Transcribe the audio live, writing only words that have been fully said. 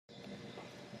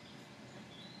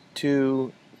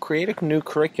To create a new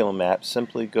curriculum map,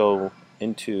 simply go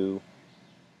into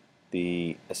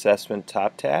the Assessment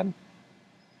top tab,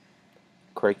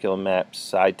 Curriculum Maps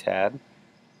side tab,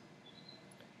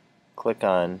 click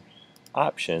on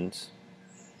Options,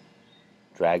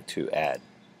 drag to Add.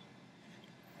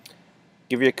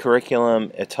 Give your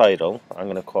curriculum a title. I'm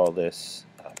going to call this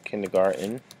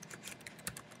Kindergarten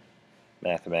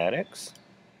Mathematics,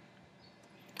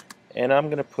 and I'm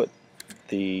going to put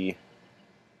the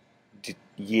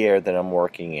year that I'm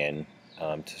working in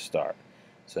to start.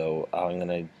 So I'm going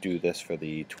to do this for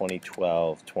the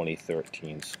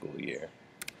 2012-2013 school year.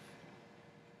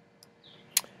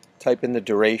 Type in the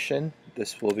duration.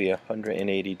 This will be a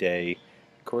 180-day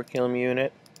curriculum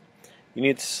unit. You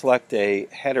need to select a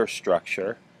header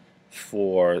structure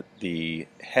for the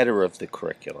header of the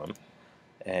curriculum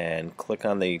and click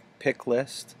on the pick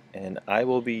list, and I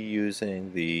will be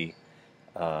using the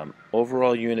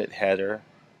overall unit header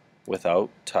without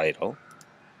title.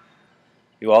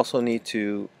 You also need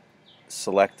to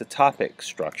select the topic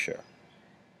structure,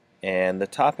 and the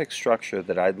topic structure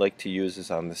that I'd like to use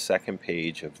is on the second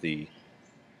page of the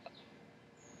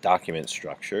document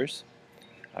structures.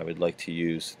 I would like to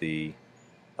use the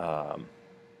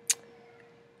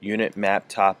Unit Map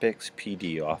Topics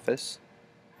PD Office,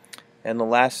 and the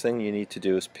last thing you need to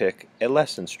do is pick a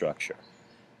lesson structure.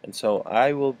 And so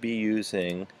I will be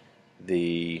using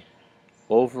the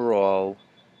overall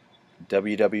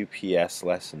WWPS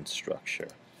lesson structure.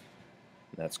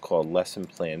 That's called Lesson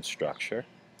Plan Structure.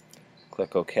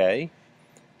 Click OK.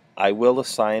 I will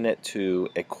assign it to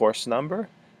a course number,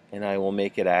 and I will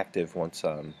make it active once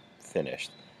I'm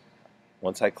finished.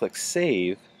 Once I click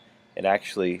Save, it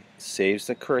actually saves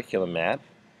the curriculum map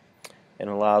and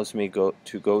allows me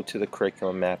to go to the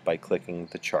curriculum map by clicking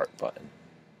the chart button.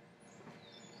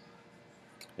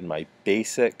 And my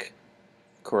basic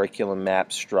curriculum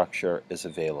map structure is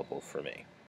available for me.